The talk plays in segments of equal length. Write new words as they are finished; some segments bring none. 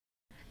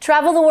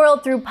Travel the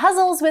world through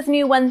puzzles with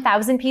new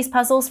 1,000-piece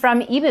puzzles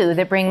from eeBoo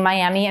that bring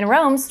Miami and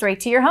Rome straight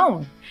to your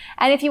home.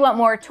 And if you want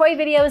more toy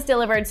videos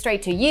delivered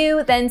straight to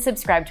you, then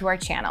subscribe to our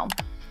channel.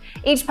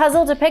 Each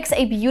puzzle depicts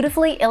a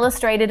beautifully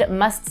illustrated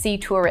must-see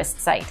tourist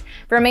site.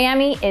 For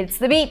Miami, it's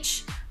the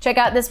beach. Check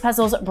out this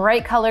puzzle's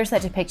bright colors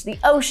that depict the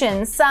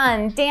ocean,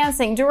 sun,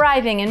 dancing,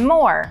 driving, and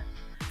more.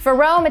 For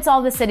Rome, it's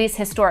all the city's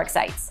historic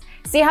sites.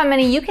 See how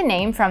many you can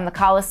name, from the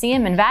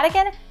Colosseum and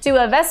Vatican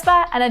to a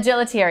Vespa and a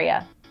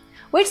gelateria.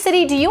 Which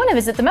city do you want to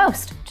visit the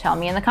most? Tell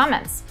me in the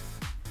comments.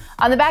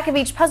 On the back of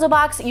each puzzle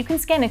box, you can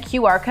scan a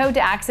QR code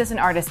to access an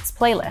artist's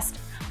playlist.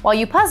 While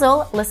you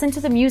puzzle, listen to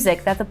the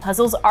music that the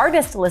puzzle's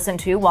artist listened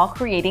to while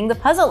creating the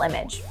puzzle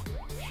image.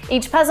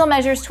 Each puzzle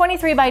measures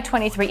 23 by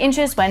 23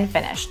 inches when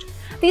finished.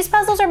 These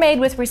puzzles are made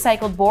with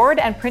recycled board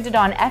and printed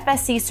on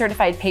FSC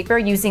certified paper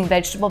using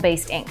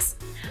vegetable-based inks.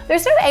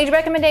 There's no age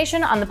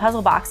recommendation on the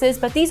puzzle boxes,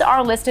 but these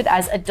are listed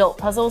as adult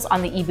puzzles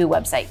on the eeBoo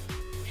website.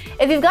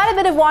 If you've got a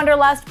bit of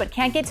wanderlust but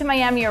can't get to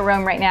Miami or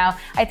Rome right now,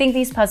 I think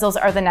these puzzles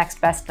are the next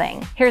best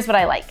thing. Here's what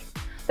I like.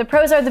 The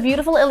pros are the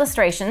beautiful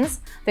illustrations,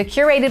 the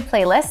curated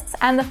playlists,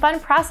 and the fun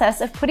process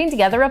of putting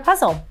together a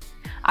puzzle.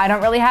 I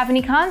don't really have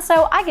any cons,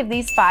 so I give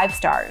these 5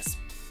 stars.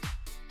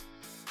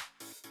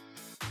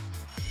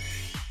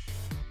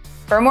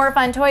 For more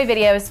fun toy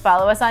videos,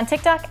 follow us on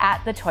TikTok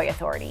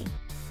 @TheToyAuthority.